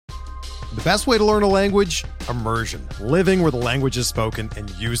The best way to learn a language? Immersion. Living where the language is spoken and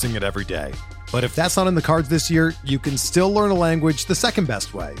using it every day. But if that's not in the cards this year, you can still learn a language the second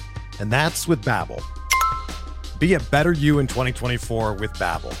best way, and that's with Babbel. Be a better you in 2024 with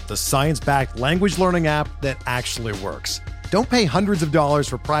Babbel, the science-backed language learning app that actually works. Don't pay hundreds of dollars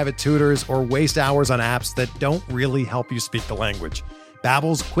for private tutors or waste hours on apps that don't really help you speak the language.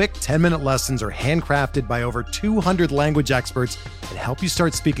 Babbel's quick 10-minute lessons are handcrafted by over 200 language experts and help you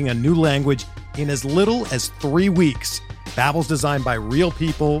start speaking a new language in as little as 3 weeks. Babbel's designed by real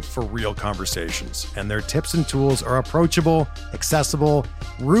people for real conversations, and their tips and tools are approachable, accessible,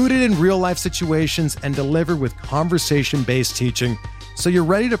 rooted in real-life situations, and delivered with conversation-based teaching, so you're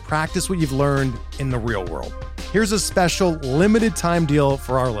ready to practice what you've learned in the real world. Here's a special limited-time deal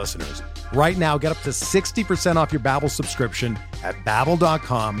for our listeners. Right now, get up to 60% off your Babbel subscription at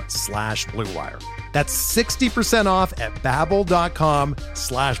babbel.com/Blue Wire. That's 60% off at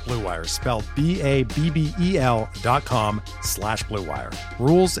babbel.com/Blue Wire, spelled BABBEL.com/Blue Wire.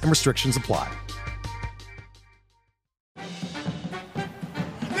 Rules and restrictions apply.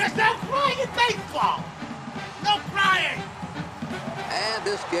 There's no crying in baseball! No crying! And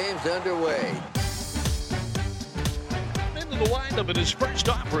this game's underway. Into the windup in his first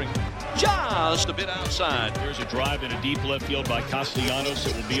offering. Just a bit outside. There's a drive in a deep left field by Castellanos.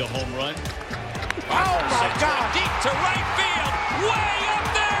 It will be a home run. Oh my God! Deep to right field. Way up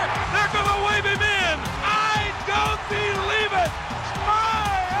there. They're going to wave him in. I don't believe it!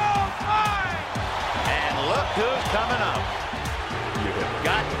 My, oh my! And look who's coming up. You have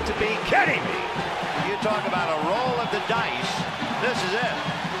got to be kidding me. You talk about a roll of the dice. This is it.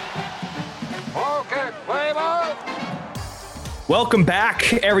 Okay, play ball. Welcome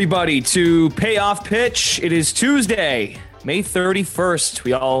back, everybody, to Payoff Pitch. It is Tuesday, May 31st.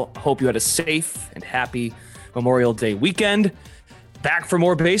 We all hope you had a safe and happy Memorial Day weekend. Back for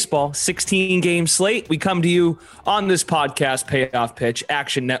more baseball, 16-game slate. We come to you on this podcast, Payoff Pitch,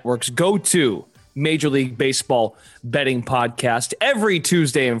 Action Network's go-to Major League Baseball betting podcast every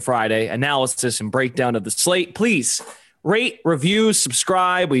Tuesday and Friday. Analysis and breakdown of the slate. Please rate, review,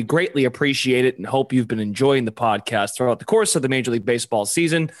 subscribe. We greatly appreciate it and hope you've been enjoying the podcast throughout the course of the Major League Baseball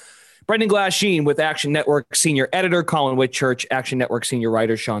season. Brendan Glasheen with Action Network Senior Editor, Colin Whitchurch, Action Network Senior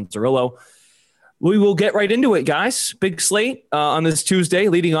Writer, Sean Zerillo. We will get right into it, guys. Big slate on this Tuesday,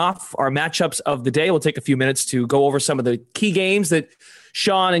 leading off our matchups of the day. We'll take a few minutes to go over some of the key games that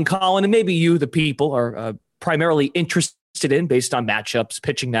Sean and Colin, and maybe you, the people, are primarily interested in based on matchups,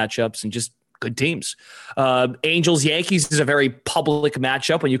 pitching matchups, and just good teams. Angels-Yankees is a very public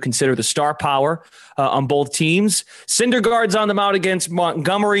matchup when you consider the star power on both teams. Syndergaard's on the mound against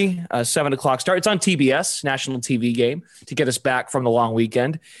Montgomery, 7 o'clock start. It's on TBS, national TV game, to get us back from the long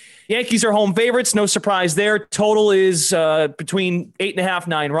weekend. Yankees are home favorites. No surprise there. Total is between 8.5,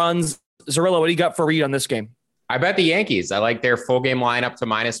 9 runs. Zerillo, what do you got for a read on this game? I bet the Yankees. I like their full game line up to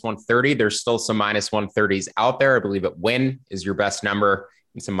minus 130. There's still some minus 130s out there. I believe at win is your best number.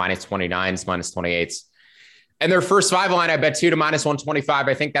 And some minus 29s, minus 28s. And their first 5 line, I bet 2 to minus 125.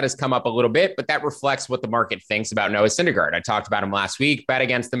 I think that has come up a little bit, but that reflects what the market thinks about Noah Syndergaard. I talked about him last week, bet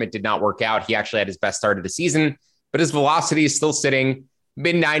against him. It did not work out. He actually had his best start of the season, but his velocity is still sitting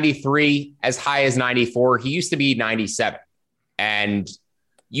mid 93, as high as 94. He used to be 97. And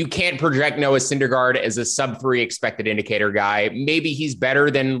you can't project Noah Syndergaard as a sub 3 expected indicator guy. Maybe he's better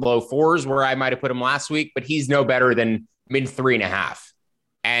than low 4s where I might've put him last week, but he's no better than mid 3.5.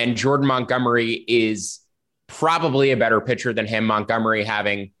 And Jordan Montgomery is probably a better pitcher than him. Montgomery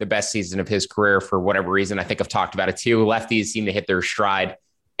having the best season of his career for whatever reason. I think I've talked about it too. Lefties seem to hit their stride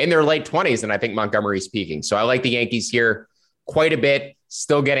in their late 20s, and I think Montgomery's peaking. So I like the Yankees here quite a bit,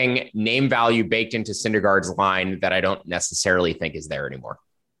 still getting name value baked into Syndergaard's line that I don't necessarily think is there anymore.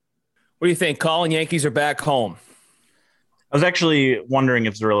 What do you think, Colin? Yankees are back home. I was actually wondering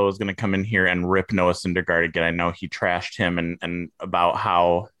if Zerillo was going to come in here and rip Noah Syndergaard again. I know he trashed him and about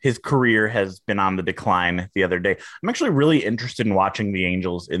how his career has been on the decline the other day. I'm actually really interested in watching the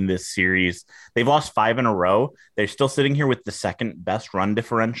Angels in this series. They've lost 5 in a row. They're still sitting here with the second best run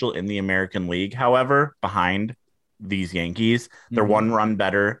differential in the American League, however, behind these Yankees. They're 1 run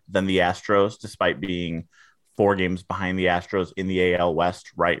better than the Astros, despite being 4 games behind the Astros in the AL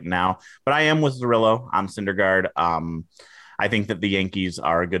West right now. But I am with Zerillo on Syndergaard. I think that the Yankees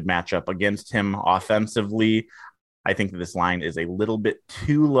are a good matchup against him offensively. I think that this line is a little bit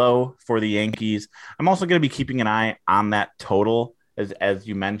too low for the Yankees. I'm also going to be keeping an eye on that total. As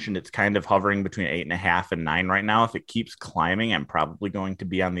you mentioned, it's kind of hovering between 8.5 and 9 right now. If it keeps climbing, I'm probably going to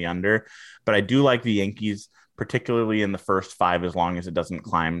be on the under. But I do like the Yankees particularly in the first 5, as long as it doesn't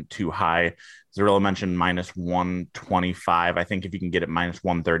climb too high. Zerillo mentioned minus 125. I think if you can get it minus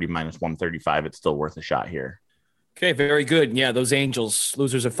 130, minus 135, it's still worth a shot here. Okay, very good. Yeah, those Angels,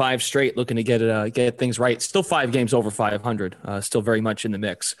 losers of 5 straight, looking to get things right. Still 5 games over 500. Still very much in the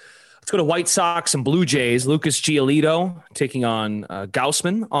mix. Let's go to White Sox and Blue Jays. Lucas Giolito taking on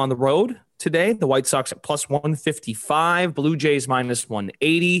Gausman on the road today. The White Sox at plus 155. Blue Jays minus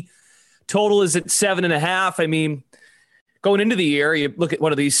 180. Total is at 7.5. I mean, going into the year, you look at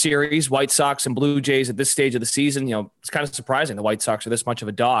one of these series, White Sox and Blue Jays at this stage of the season, it's kind of surprising the White Sox are this much of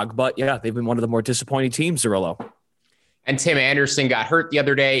a dog. But, yeah, they've been one of the more disappointing teams, Zerillo. And Tim Anderson got hurt the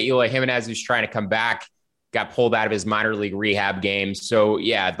other day. Eloy Jimenez, who's trying to come back, got pulled out of his minor league rehab game. So,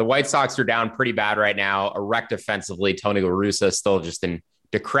 yeah, the White Sox are down pretty bad right now. Erect offensively. Tony La Russa still just an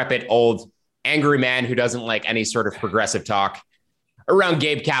decrepit, old, angry man who doesn't like any sort of progressive talk. Around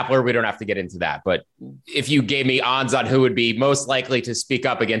Gabe Kapler, we don't have to get into that. But if you gave me odds on who would be most likely to speak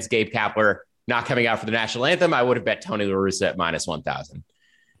up against Gabe Kapler not coming out for the national anthem, I would have bet Tony La Russa at minus 1,000.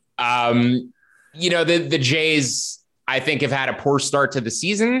 The Jays, I think, have had a poor start to the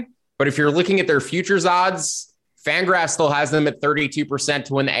season. But if you're looking at their futures odds, Fangraphs still has them at 32%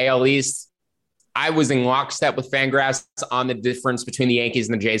 to win the AL East. I was in lockstep with Fangraphs on the difference between the Yankees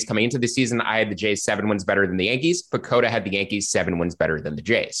and the Jays coming into the season. I had the Jays 7 wins better than the Yankees. Pacoda had the Yankees 7 wins better than the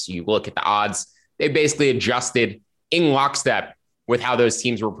Jays. So you look at the odds, they basically adjusted in lockstep with how those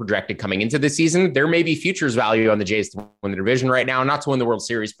teams were projected coming into the season. There may be futures value on the Jays to win the division right now, not to win the World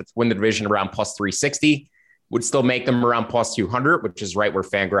Series, but to win the division around plus 360 would still make them around plus 200, which is right where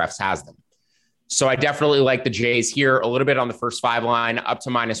Fangraphs has them. So I definitely like the Jays here a little bit on the first 5 line up to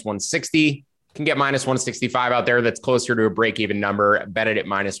minus 160. Can get minus 165 out there. That's closer to a break-even number. Bet it at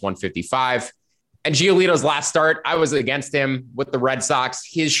minus 155. And Giolito's last start, I was against him with the Red Sox.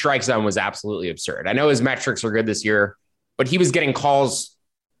 His strike zone was absolutely absurd. I know his metrics are good this year, but he was getting calls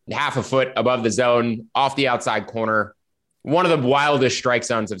half a foot above the zone, off the outside corner. One of the wildest strike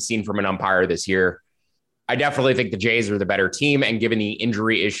zones I've seen from an umpire this year. I definitely think the Jays are the better team. And given the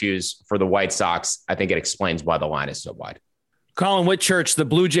injury issues for the White Sox, I think it explains why the line is so wide. Colin Whitchurch, the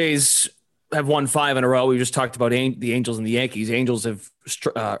Blue Jays have won 5 in a row. We just talked about the Angels and the Yankees. Angels have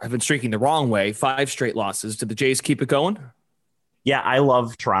been streaking the wrong way. 5 straight losses. Did the Jays keep it going? Yeah, I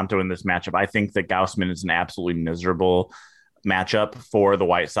love Toronto in this matchup. I think that Gausman is an absolutely miserable matchup for the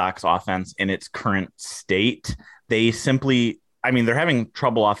White Sox offense in its current state. They simply, they're having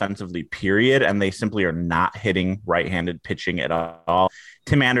trouble offensively, period, and they simply are not hitting right-handed pitching at all.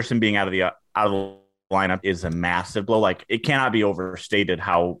 Tim Anderson being out of the lineup is a massive blow. Like, it cannot be overstated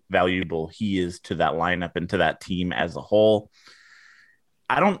how valuable he is to that lineup and to that team as a whole.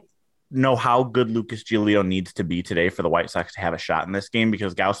 I don't know how good Lucas Giolito needs to be today for the White Sox to have a shot in this game,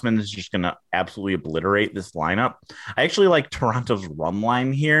 because Gausman is just going to absolutely obliterate this lineup. I actually like Toronto's run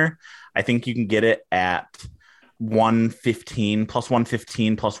line here. I think you can get it at 115 plus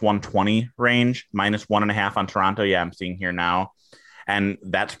 120 range, minus 1.5 on Toronto. Yeah, I'm seeing here now. And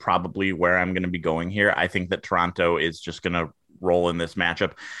that's probably where I'm going to be going here. I think that Toronto is just going to roll in this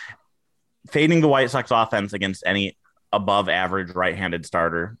matchup. Fading the White Sox offense against any above average right-handed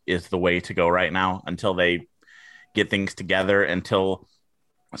starter is the way to go right now until they get things together, until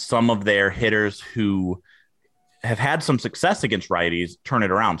some of their hitters who have had some success against righties turn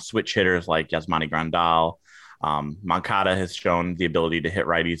it around. Switch hitters like Yasmani Grandal. Moncada has shown the ability to hit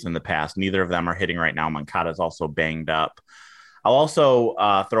righties in the past. Neither of them are hitting right now. Moncada is also banged up. I'll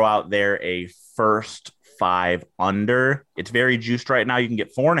also throw out there a first 5 under. It's very juiced right now. You can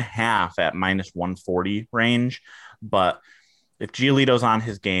get 4.5 at minus 140 range. But if Giolito's on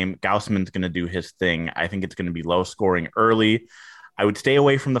his game, Gausman's going to do his thing. I think it's going to be low scoring early. I would stay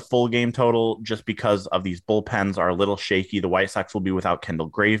away from the full game total just because of these bullpens are a little shaky. The White Sox will be without Kendall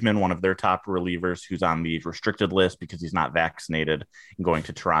Graveman, one of their top relievers, who's on the restricted list because he's not vaccinated and going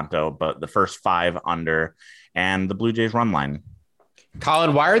to Toronto. But the first 5 under, and the Blue Jays run line.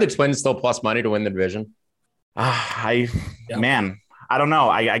 Colin, why are the Twins still plus money to win the division? I don't know.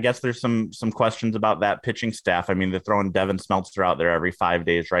 I guess there's some questions about that pitching staff. They're throwing Devin Smeltzer out there every 5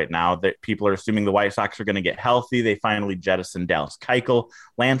 days right now. That people are assuming the White Sox are going to get healthy. They finally jettisoned Dallas Keuchel.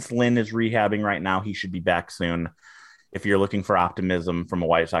 Lance Lynn is rehabbing right now. He should be back soon. If you're looking for optimism from a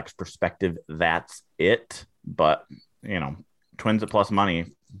White Sox perspective, that's it. But, Twins at plus money,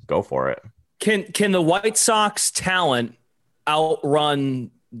 go for it. Can the White Sox talent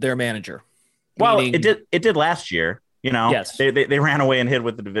outrun their manager? Well, it did last year. Yes. They ran away and hid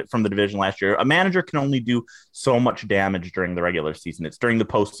from the division last year. A manager can only do so much damage during the regular season. It's during the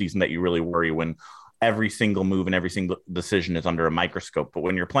postseason that you really worry when every single move and every single decision is under a microscope. But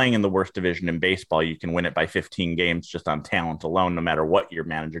when you're playing in the worst division in baseball, you can win it by 15 games just on talent alone, no matter what your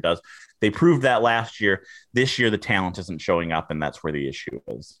manager does. They proved that last year. This year, the talent isn't showing up, and that's where the issue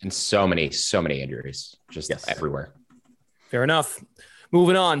is. And so many injuries, just everywhere. Fair enough.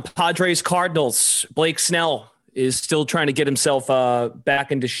 Moving on, Padres Cardinals. Blake Snell is still trying to get himself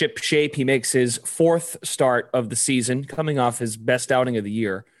back into ship shape. He makes his fourth start of the season, coming off his best outing of the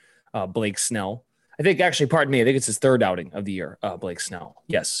year, Blake Snell. I think it's his third outing of the year, Blake Snell.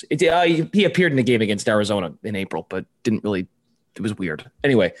 Yes. He appeared in a game against Arizona in April, but didn't really – it was weird.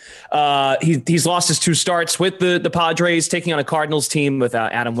 Anyway, he's lost his 2 starts with the Padres, taking on a Cardinals team with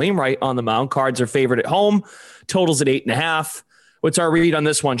Adam Wainwright on the mound. Cards are favored at home. Totals at 8.5. What's our read on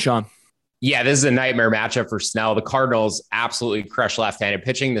this one, Sean? Yeah, this is a nightmare matchup for Snell. The Cardinals absolutely crush left-handed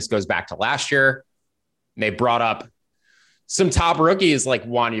pitching. This goes back to last year. They brought up some top rookies like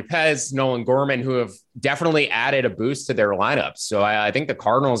Juan Yepez, Nolan Gorman, who have definitely added a boost to their lineup. So I think the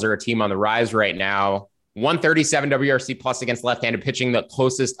Cardinals are a team on the rise right now. 137 WRC plus against left-handed pitching. The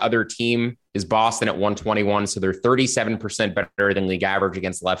closest other team is Boston at 121. So they're 37% better than league average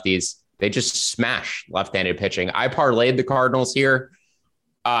against lefties. They just smash left-handed pitching. I parlayed the Cardinals here.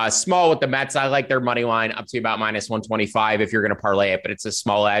 Small with the Mets. I like their money line up to about minus 125 if you're going to parlay it, but it's a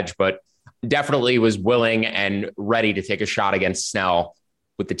small edge, but definitely was willing and ready to take a shot against Snell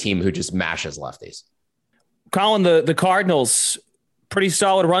with the team who just mashes lefties. Colin, the Cardinals, pretty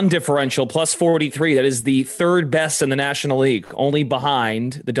solid run differential, plus 43. That is the third best in the National League, only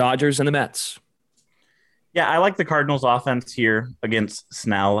behind the Dodgers and the Mets. Yeah, I like the Cardinals offense here against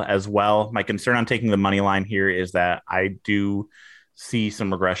Snell as well. My concern on taking the money line here is that I do see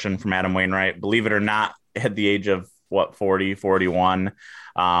some regression from Adam Wainwright. Believe it or not, at the age of 40, 41,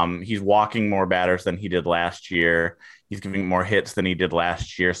 he's walking more batters than he did last year. He's giving more hits than he did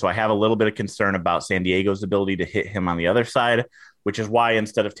last year. So I have a little bit of concern about San Diego's ability to hit him on the other side, which is why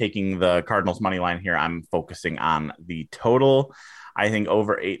instead of taking the Cardinals money line here, I'm focusing on the total. I think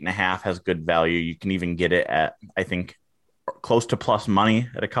over 8.5 has good value. You can even get it at, I think, close to plus money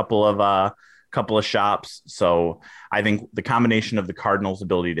at a couple of shops. So I think the combination of the Cardinals'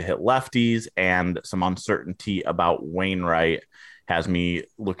 ability to hit lefties and some uncertainty about Wainwright has me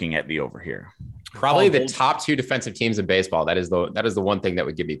looking at the over here. Probably the top 2 defensive teams in baseball. That is the one thing that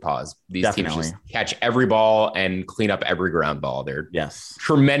would give me pause. These Definitely. teams just catch every ball and clean up every ground ball. They're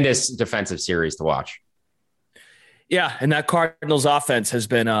tremendous defensive series to watch. Yeah, and that Cardinals offense has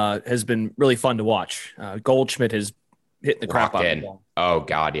been really fun to watch. Goldschmidt has hit the crap out of the ball. Oh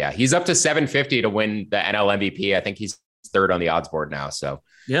God, yeah, he's up to 750 to win the NL MVP. I think he's third on the odds board now. So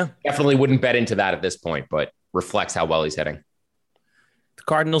yeah, definitely wouldn't bet into that at this point, but reflects how well he's hitting. The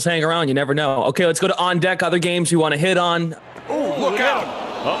Cardinals hang around. You never know. Okay, let's go to on deck. Other games you want to hit on? Oh, look out!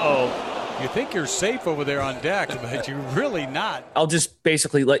 Uh-oh. You think you're safe over there on deck, but you're really not. I'll just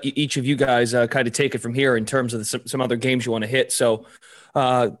basically let each of you guys kind of take it from here in terms of some other games you want to hit. So,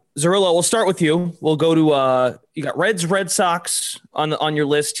 Zerillo, we'll start with you. We'll go to you got Red Sox on your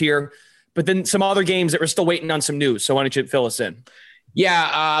list here, but then some other games that we're still waiting on some news. So why don't you fill us in?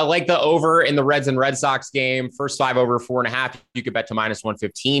 Yeah, like the over in the Reds and Red Sox game, first 5 over 4.5. You could bet to minus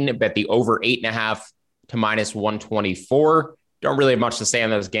 115. Bet the over 8.5 to minus 124. Don't really have much to say on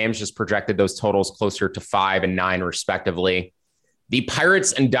those games, just projected those totals closer to 5 and 9 respectively. The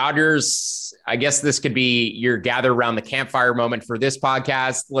Pirates and Dodgers, I guess this could be your gather around the campfire moment for this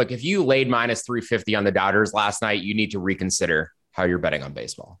podcast. Look, if you laid minus 350 on the Dodgers last night, you need to reconsider how you're betting on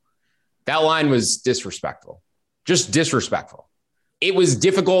baseball. That line was disrespectful, just disrespectful. It was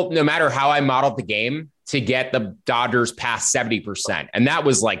difficult, no matter how I modeled the game, to get the Dodgers past 70%. And that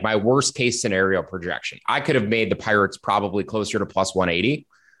was like my worst case scenario projection. I could have made the Pirates probably closer to plus 180.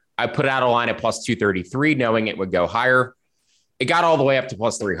 I put out a line at plus 233, knowing it would go higher. It got all the way up to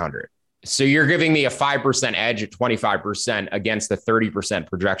plus 300. So you're giving me a 5% edge at 25% against the 30%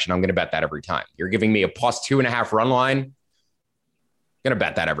 projection. I'm going to bet that every time. You're giving me a plus 2.5 run line. I'm going to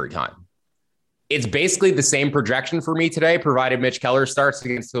bet that every time. It's basically the same projection for me today, provided Mitch Keller starts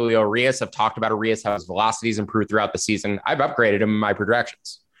against Julio Urias. I've talked about Urias, how his velocities improved throughout the season. I've upgraded him in my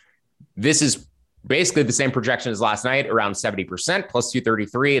projections. This is basically the same projection as last night, around 70%, plus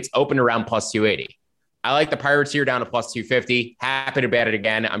 233. It's open around plus 280. I like the Pirates here down to plus 250. Happy to bet it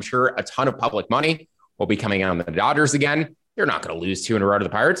again. I'm sure a ton of public money will be coming on the Dodgers again. You're not going to lose 2 in a row to the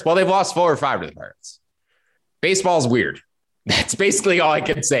Pirates. Well, they've lost 4 or 5 to the Pirates. Baseball's weird. That's basically all I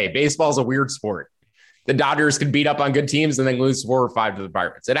can say. Baseball's a weird sport. The Dodgers can beat up on good teams and then lose 4 or 5 to the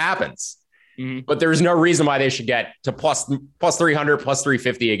Pirates. It happens. Mm-hmm. But there's no reason why they should get to plus 300, plus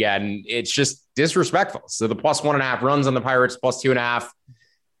 350 again. It's just disrespectful. So the plus 1.5 runs on the Pirates, plus 2.5.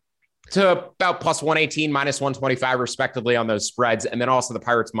 to about plus 118, minus 125, respectively, on those spreads. And then also the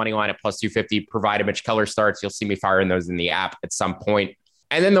Pirates money line at plus 250, provided Mitch Keller starts. You'll see me firing those in the app at some point.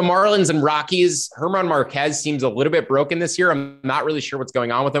 And then the Marlins and Rockies, Herman Marquez seems a little bit broken this year. I'm not really sure what's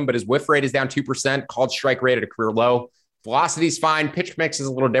going on with him, but his whiff rate is down 2%, called strike rate at a career low. Velocity's fine. Pitch mix is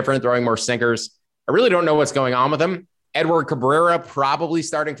a little different, throwing more sinkers. I really don't know what's going on with him. Edward Cabrera probably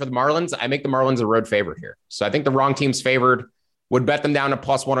starting for the Marlins. I make the Marlins a road favorite here. So I think the wrong team's favored. Would bet them down to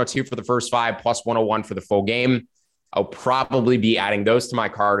plus 102 for the first 5, plus 101 for the full game. I'll probably be adding those to my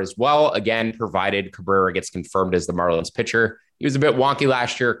card as well. Again, provided Cabrera gets confirmed as the Marlins pitcher. He was a bit wonky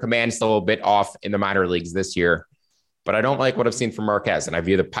last year. Command's still a bit off in the minor leagues this year. But I don't like what I've seen from Marquez. And I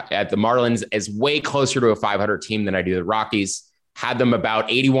view the Marlins as way closer to a 500 team than I do the Rockies. Had them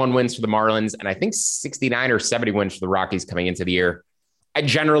about 81 wins for the Marlins, and I think 69 or 70 wins for the Rockies coming into the year. I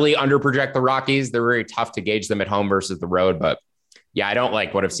generally underproject the Rockies. They're very tough to gauge them at home versus the road. But yeah, I don't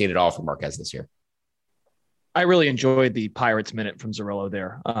like what I've seen at all from Marquez this year. I really enjoyed the Pirates minute from Zerillo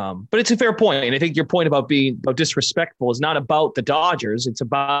there. But it's a fair point. And I think your point about being disrespectful is not about the Dodgers. It's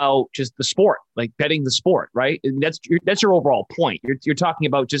about just the sport, like betting the sport, right? And that's your overall point. You're talking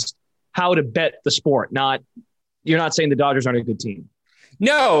about just how to bet the sport, you're not saying the Dodgers aren't a good team.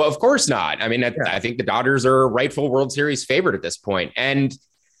 No, of course not. I mean, I think the Dodgers are a rightful World Series favorite at this point. And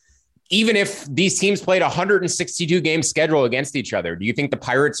even if these teams played a 162 game schedule against each other, do you think the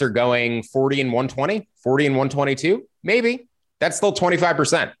Pirates are going 40 and 120, 40 and 122? Maybe. That's still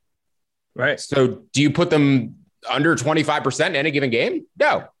 25%. Right. So do you put them under 25% in any given game?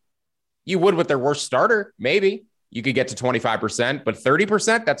 No. You would with their worst starter. Maybe you could get to 25%, but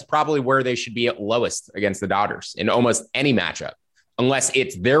 30%, that's probably where they should be at lowest against the Dodgers in almost any matchup, unless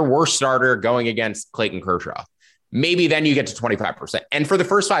it's their worst starter going against Clayton Kershaw. Maybe then you get to 25%. And for the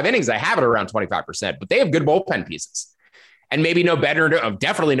first 5 innings, I have it around 25%, but they have good bullpen pieces. And maybe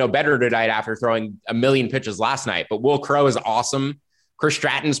definitely no better tonight after throwing a million pitches last night. But Will Crowe is awesome. Chris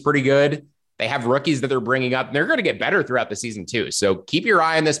Stratton's pretty good. They have rookies that they're bringing up. And they're going to get better throughout the season too. So keep your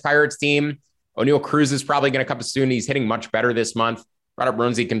eye on this Pirates team. O'Neal Cruz is probably going to come up soon. He's hitting much better this month. Brought up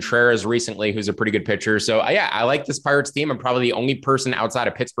Roansy Contreras recently, who's a pretty good pitcher. So yeah, I like this Pirates team. I'm probably the only person outside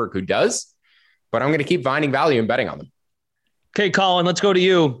of Pittsburgh who does. But I'm going to keep finding value and betting on them. Okay, Colin, let's go to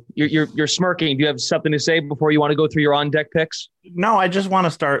you. You're smirking. Do you have something to say before you want to go through your on-deck picks? No, I just want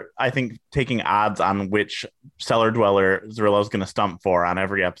to start, I think, taking odds on which cellar dweller Zerillo is going to stump for on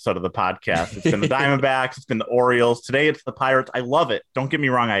every episode of the podcast. It's been the Diamondbacks. It's been the Orioles. Today, it's the Pirates. I love it. Don't get me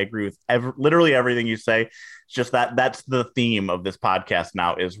wrong. I agree with literally everything you say. It's just that's the theme of this podcast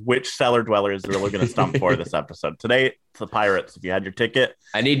now is which cellar dweller is Zerillo going to stump for this episode. Today, it's the Pirates. If you had your ticket.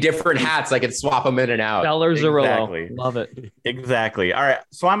 I need different hats. I can swap them in and out. Cellar Zerillo. Love it. Exactly. All right.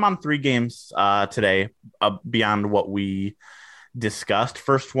 So I'm on 3 games today beyond what we discussed.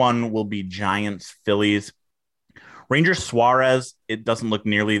 First one will be Giants, Phillies. Ranger Suarez, it doesn't look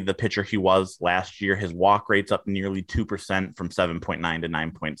nearly the pitcher he was last year. His walk rate's up nearly 2% from 7.9 to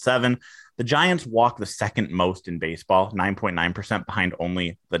 9.7. The Giants walk the second most in baseball, 9.9% behind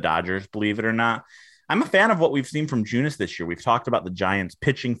only the Dodgers, believe it or not. I'm a fan of what we've seen from Junis this year. We've talked about the Giants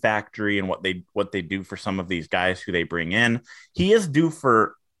pitching factory and what they do for some of these guys who they bring in. He is due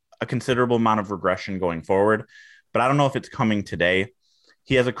for a considerable amount of regression going forward, but I don't know if it's coming today.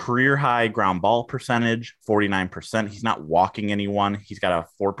 He has a career high ground ball percentage, 49%. He's not walking anyone. He's got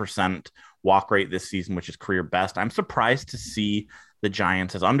a 4% walk rate this season, which is career best. I'm surprised to see the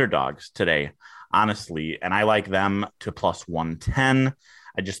Giants as underdogs today, honestly. And I like them to plus 110.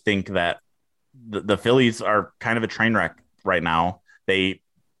 I just think that the Phillies are kind of a train wreck right now. They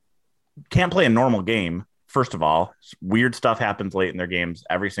can't play a normal game. First of all, weird stuff happens late in their games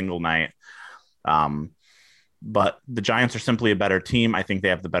every single night. But the Giants are simply a better team. I think they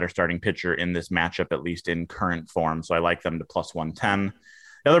have the better starting pitcher in this matchup, at least in current form. So I like them to plus 110.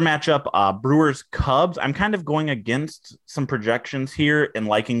 The other matchup, Brewers Cubs. I'm kind of going against some projections here and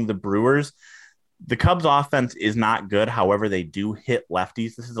liking the Brewers. The Cubs offense is not good. However, they do hit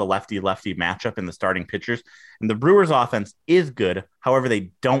lefties. This is a lefty-lefty matchup in the starting pitchers. And the Brewers offense is good. However,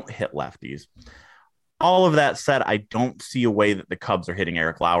 they don't hit lefties. All of that said, I don't see a way that the Cubs are hitting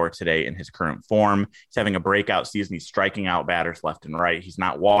Eric Lauer today in his current form. He's having a breakout season. He's striking out batters left and right. He's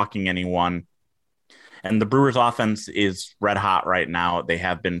not walking anyone. And the Brewers offense is red hot right now. They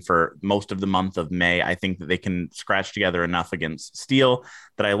have been for most of the month of May. I think that they can scratch together enough against Steele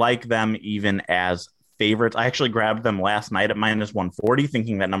that I like them even as favorites. I actually grabbed them last night at minus 140,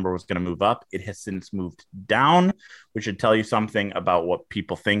 thinking that number was going to move up. It has since moved down, which should tell you something about what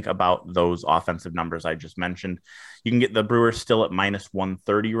people think about those offensive numbers I just mentioned. You can get the Brewers still at minus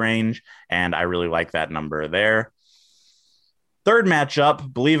 130 range, and I really like that number there. Third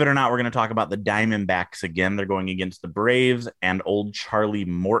matchup, believe it or not, we're going to talk about the Diamondbacks again. They're going against the Braves and old Charlie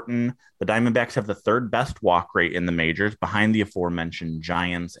Morton. The Diamondbacks have the third best walk rate in the majors, behind the aforementioned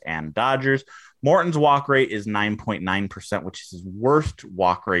Giants and Dodgers. Morton's walk rate is 9.9%, which is his worst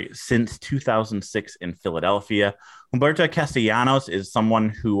walk rate since 2006 in Philadelphia. Humberto Castellanos is someone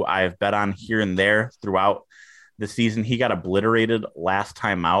who I've bet on here and there throughout the season. He got obliterated last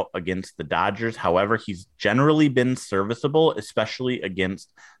time out against the Dodgers. However, he's generally been serviceable, especially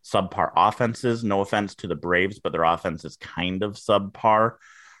against subpar offenses. No offense to the Braves, but their offense is kind of subpar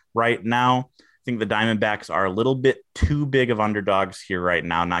right now. I think the Diamondbacks are a little bit too big of underdogs here right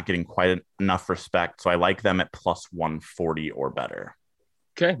now, not getting quite enough respect. So I like them at plus 140 or better.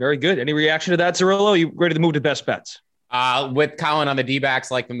 Okay, very good. Any reaction to that, Zerillo? You ready to move to best bets? With Colin on the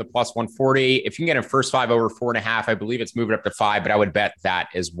D-backs, like them the plus 140. If you can get a first 5 over 4.5, I believe it's moving up to 5, but I would bet that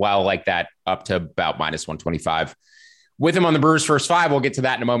as well, like that up to about minus 125. With him on the Brewers first 5, we'll get to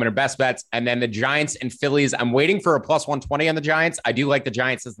that in a moment of best bets. And then the Giants and Phillies, I'm waiting for a plus 120 on the Giants. I do like the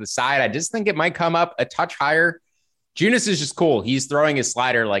Giants as the side. I just think it might come up a touch higher. Junis is just cool. He's throwing his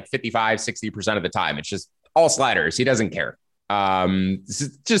slider like 55, 60% of the time. It's just all sliders. He doesn't care. This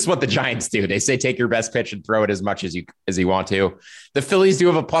is just what the Giants do. They say, take your best pitch and throw it as much as you want to. The Phillies do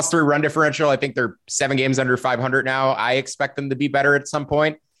have a plus 3 run differential. I think they're 7 games under 500 now. I expect them to be better at some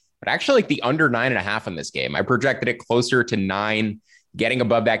point, but I actually like the under 9.5 in this game. I projected it closer to 9, getting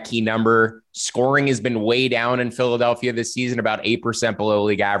above that key number. Scoring has been way down in Philadelphia this season, about 8% below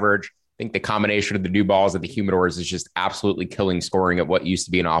league average. I think the combination of the new balls and the humidors is just absolutely killing scoring at what used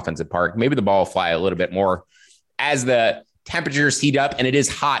to be an offensive park. Maybe the ball will fly a little bit more as the temperatures heat up, and it is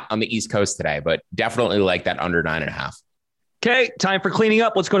hot on the East Coast today, but definitely like that under 9.5. Okay, time for cleaning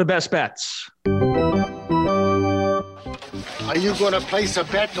up. Let's go to best bets. Are you going to place a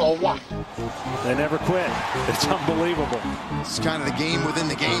bet or what? They never quit. It's unbelievable. It's kind of the game within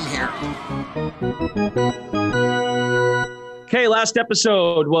the game here. Okay, last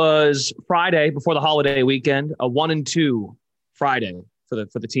episode was Friday before the holiday weekend, a 1-2 Friday for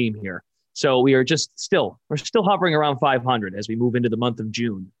the team here. So we are still hovering around 500 as we move into the month of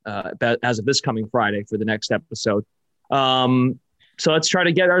June, as of this coming Friday for the next episode. So let's try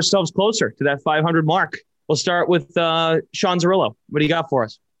to get ourselves closer to that 500 mark. We'll start with Sean Zerillo. What do you got for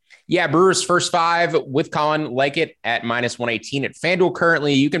us? Yeah, Brewers first 5 with Colin, like it at minus 118 at FanDuel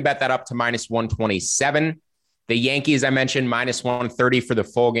currently. You can bet that up to minus 127. The Yankees, I mentioned, minus 130 for the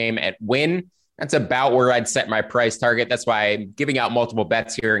full game at Wynn. That's about where I'd set my price target. That's why I'm giving out multiple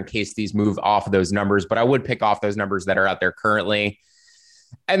bets here in case these move off of those numbers, but I would pick off those numbers that are out there currently.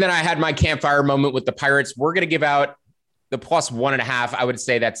 And then I had my campfire moment with the Pirates. We're going to give out the plus 1.5. I would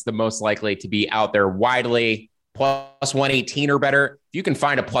say that's the most likely to be out there widely. Plus 118 or better. If you can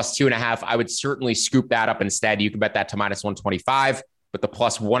find a plus 2.5, I would certainly scoop that up instead. You can bet that to minus 125, but the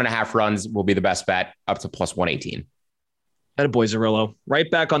plus 1.5 runs will be the best bet up to plus 118. Attaboy, Zerillo.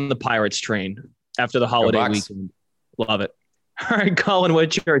 Right back on the Pirates train after the holiday weekend. Love it. All right, Colin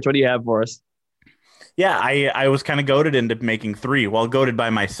Whitchurch, what do you have for us? Yeah, I was kind of goaded into making 3. Well, goaded by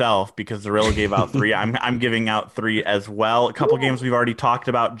myself because Zerillo gave out 3. I'm giving out 3 as well. A couple games we've already talked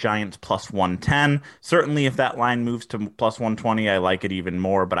about. Giants plus 110. Certainly, if that line moves to plus 120, I like it even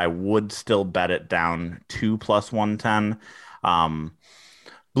more, but I would still bet it down to plus 110.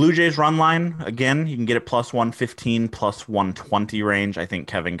 Blue Jays run line, again, you can get it plus 115, plus 120 range. I think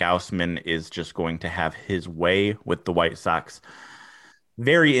Kevin Gausman is just going to have his way with the White Sox.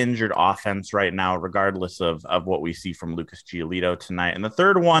 Very injured offense right now, regardless of what we see from Lucas Giolito tonight. And the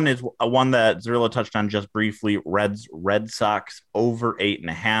third one is a one that Zerillo touched on just briefly, Red Sox over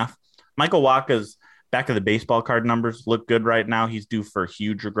 8.5. Michael Wacha's back of the baseball card numbers look good right now. He's due for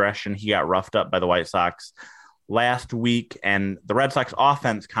huge regression. He got roughed up by the White Sox last week, and the Red Sox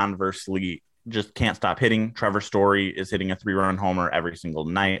offense, conversely, just can't stop hitting. Trevor Story is hitting a 3-run homer every single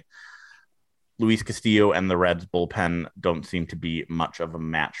night. Luis Castillo and the Reds bullpen don't seem to be much of a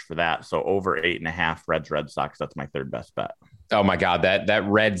match for that. So over 8.5 Red Sox, that's my third best bet. Oh my God, that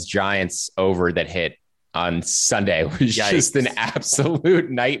Reds Giants over that hit on Sunday was just an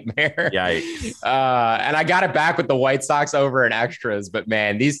absolute nightmare. Yikes. And I got it back with the White Sox over in extras, but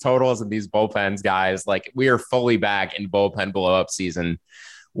man, these totals and these bullpens, guys, like we are fully back in bullpen blow up season.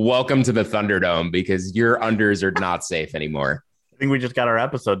 Welcome to the Thunderdome, because your unders are not safe anymore. I think we just got our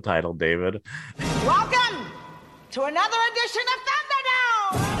episode title, David. Welcome to another edition of Thunderdome.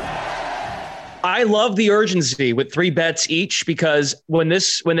 I love the urgency with 3 bets each, because when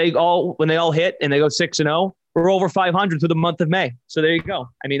they all hit and they go 6-0, we're over 500 through the month of May. So there you go.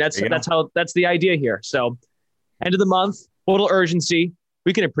 I mean, that's the idea here. So end of the month, total urgency.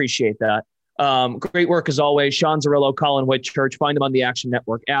 We can appreciate that. Great work as always. Sean Zerillo, Colin Whitchurch. Find them on the Action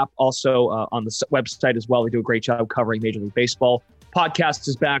Network app. Also on the website as well. They do a great job covering Major League Baseball. Podcast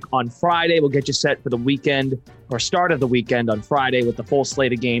is back on Friday. We'll get you set for the weekend or start of the weekend on Friday with the full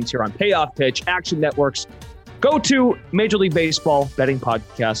slate of games here on Payoff Pitch, Action Network's go-to Major League Baseball betting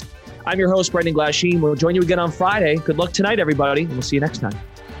podcast. I'm your host, Brendan Glasheen. We'll join you again on Friday. Good luck tonight, everybody, and we'll see you next time.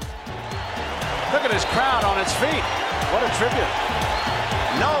 Look at this crowd on its feet. What a tribute.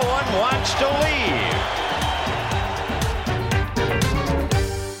 No one wants to leave.